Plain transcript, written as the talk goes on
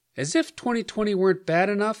As if 2020 weren't bad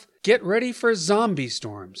enough, get ready for zombie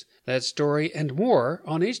storms. That story and more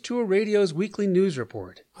on H2O Radio's weekly news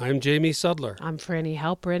report. I'm Jamie Sudler. I'm Franny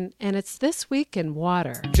Halperin, and it's This Week in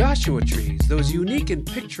Water. Joshua trees, those unique and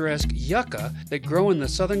picturesque yucca that grow in the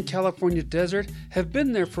Southern California desert, have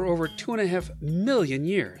been there for over 2.5 million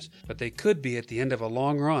years, but they could be at the end of a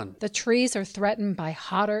long run. The trees are threatened by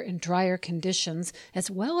hotter and drier conditions, as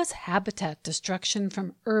well as habitat destruction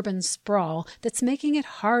from urban sprawl that's making it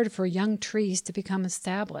hard for young trees to become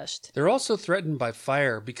established. They're also threatened by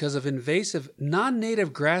fire because of invasive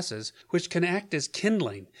non-native grasses, which can act as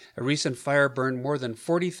kindling. A recent fire burned more than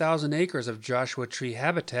 40,000 acres of Joshua tree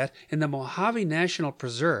habitat in the Mojave National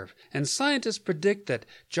Preserve, and scientists predict that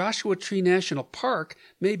Joshua Tree National Park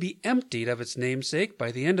may be emptied of its namesake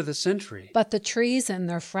by the end of the century. But the trees and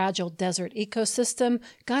their fragile desert ecosystem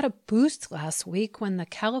got a boost last week when the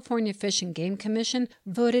California Fish and Game Commission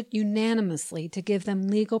voted unanimously to give them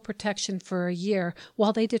legal protection for a year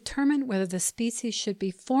while they determine whether the species should be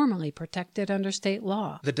formally protected under state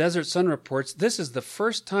law. The Desert Sun reports this is the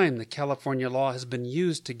first time the California law has been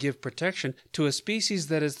used to give protection to a species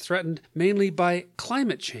that is threatened mainly by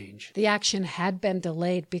climate change. The action had been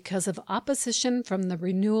delayed because of opposition from the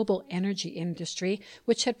renewable energy industry,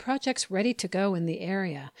 which had projects ready to go in the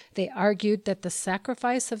area. They argued that the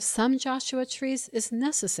sacrifice of some Joshua trees is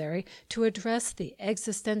necessary to address the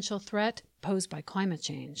existential threat posed by climate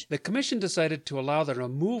change. The commission decided to allow the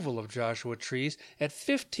removal of Joshua trees at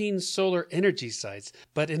 15 solar energy sites,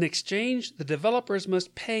 but in exchange, the developers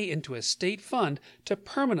must pay into a state fund to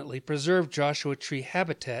permanently preserve Joshua tree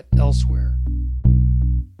habitat elsewhere.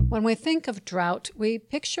 When we think of drought, we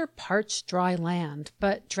picture parched, dry land,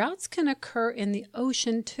 but droughts can occur in the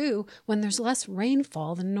ocean too when there's less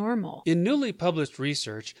rainfall than normal. In newly published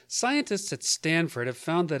research, scientists at Stanford have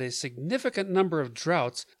found that a significant number of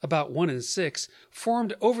droughts, about 1 in 6,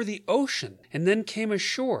 formed over the ocean and then came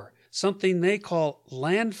ashore, something they call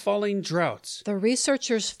landfalling droughts. The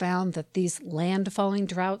researchers found that these landfalling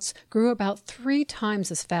droughts grew about 3 times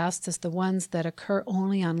as fast as the ones that occur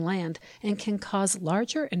only on land and can cause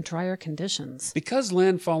larger and drier conditions. Because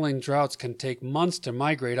landfalling droughts can take months to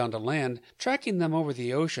migrate onto land, tracking them over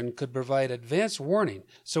the ocean could provide advance warning,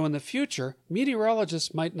 so in the future,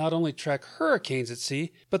 meteorologists might not only track hurricanes at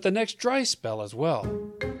sea, but the next dry spell as well.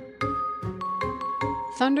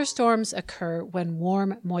 Thunderstorms occur when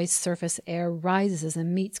warm, moist surface air rises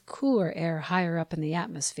and meets cooler air higher up in the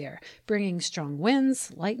atmosphere, bringing strong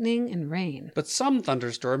winds, lightning, and rain. But some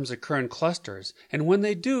thunderstorms occur in clusters, and when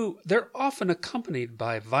they do, they're often accompanied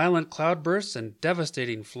by violent cloudbursts and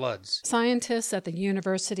devastating floods. Scientists at the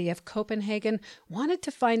University of Copenhagen wanted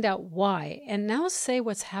to find out why, and now say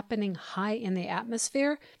what's happening high in the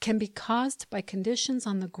atmosphere can be caused by conditions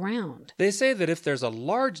on the ground. They say that if there's a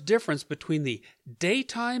large difference between the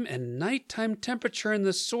daytime and nighttime temperature in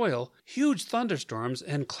the soil, huge thunderstorms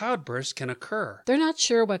and cloudbursts can occur. They're not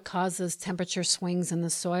sure what causes temperature swings in the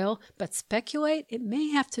soil, but speculate it may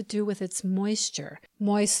have to do with its moisture.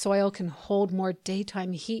 Moist soil can hold more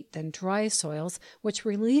daytime heat than dry soils, which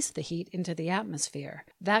release the heat into the atmosphere.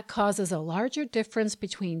 That causes a larger difference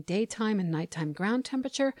between daytime and nighttime ground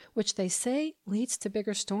temperature, which they say leads to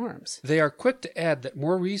bigger storms. They are quick to add that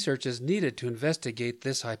more research is needed to investigate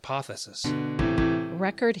this hypothesis.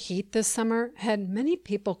 Record heat this summer had many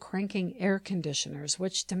people cranking air conditioners,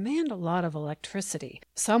 which demand a lot of electricity.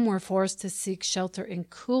 Some were forced to seek shelter in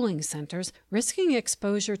cooling centers, risking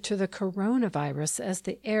exposure to the coronavirus as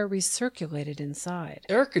the air recirculated inside.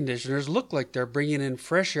 Air conditioners look like they're bringing in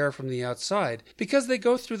fresh air from the outside because they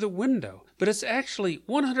go through the window, but it's actually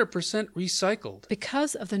 100% recycled.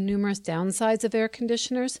 Because of the numerous downsides of air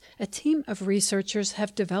conditioners, a team of researchers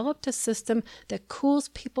have developed a system that cools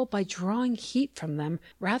people by drawing heat from them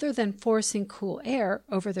rather than forcing cool air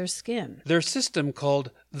over their skin. Their system, called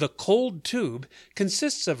the cold tube,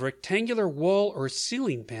 consists of rectangular wall or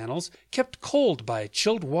ceiling panels kept cold by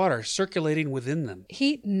chilled water circulating within them.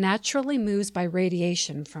 Heat naturally moves by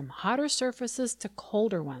radiation from hotter surfaces to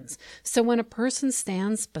colder ones. So when a person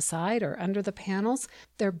stands beside or under the panels,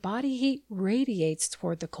 their body heat radiates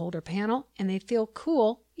toward the colder panel and they feel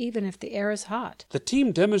cool even if the air is hot. The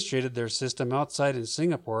team demonstrated their system outside in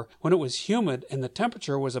Singapore when it was humid and the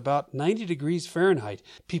temperature was about 90 degrees Fahrenheit.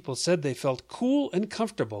 People said they felt cool and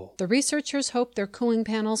comfortable. The researchers hope their cooling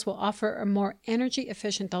panels will offer a more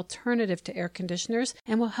energy-efficient alternative to air conditioners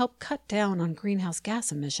and will help cut down on greenhouse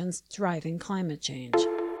gas emissions driving climate change.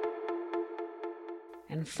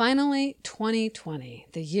 And finally, 2020,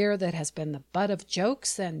 the year that has been the butt of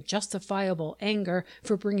jokes and justifiable anger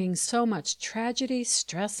for bringing so much tragedy,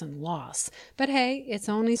 stress, and loss. But hey, it's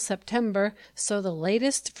only September, so the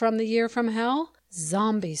latest from the year from hell?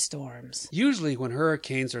 zombie storms. Usually when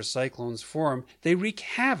hurricanes or cyclones form, they wreak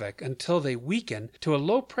havoc until they weaken to a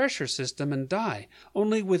low-pressure system and die.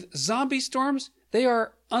 Only with zombie storms, they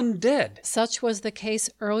are undead. Such was the case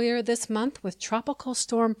earlier this month with Tropical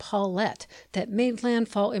Storm Paulette that made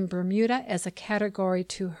landfall in Bermuda as a Category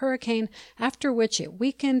 2 hurricane, after which it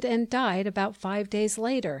weakened and died about 5 days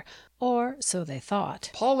later. Or so they thought.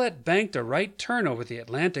 Paulette banked a right turn over the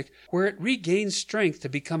Atlantic, where it regained strength to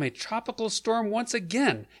become a tropical storm once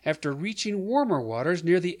again after reaching warmer waters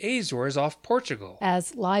near the Azores off Portugal.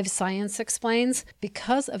 As Live Science explains,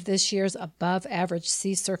 because of this year's above-average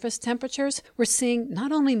sea surface temperatures, we're seeing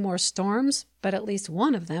not only more storms, but at least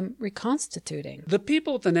one of them reconstituting. The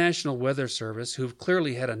people at the National Weather Service, who've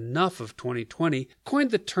clearly had enough of 2020,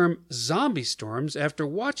 coined the term zombie storms after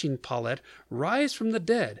watching Paulette rise from the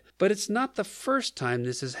dead. But it's not the first time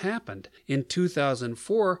this has happened. In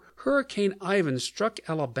 2004, Hurricane Ivan struck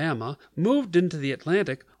Alabama, moved into the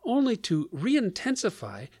Atlantic, only to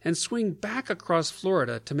re-intensify and swing back across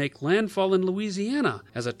Florida to make landfall in Louisiana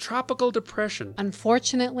as a tropical depression.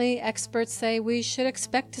 Unfortunately, experts say we should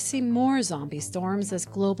expect to see more zombie storms as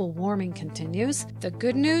global warming continues. The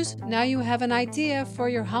good news, now you have an idea for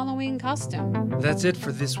your Halloween costume. That's it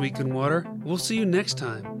for This Week in Water. We'll see you next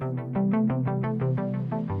time.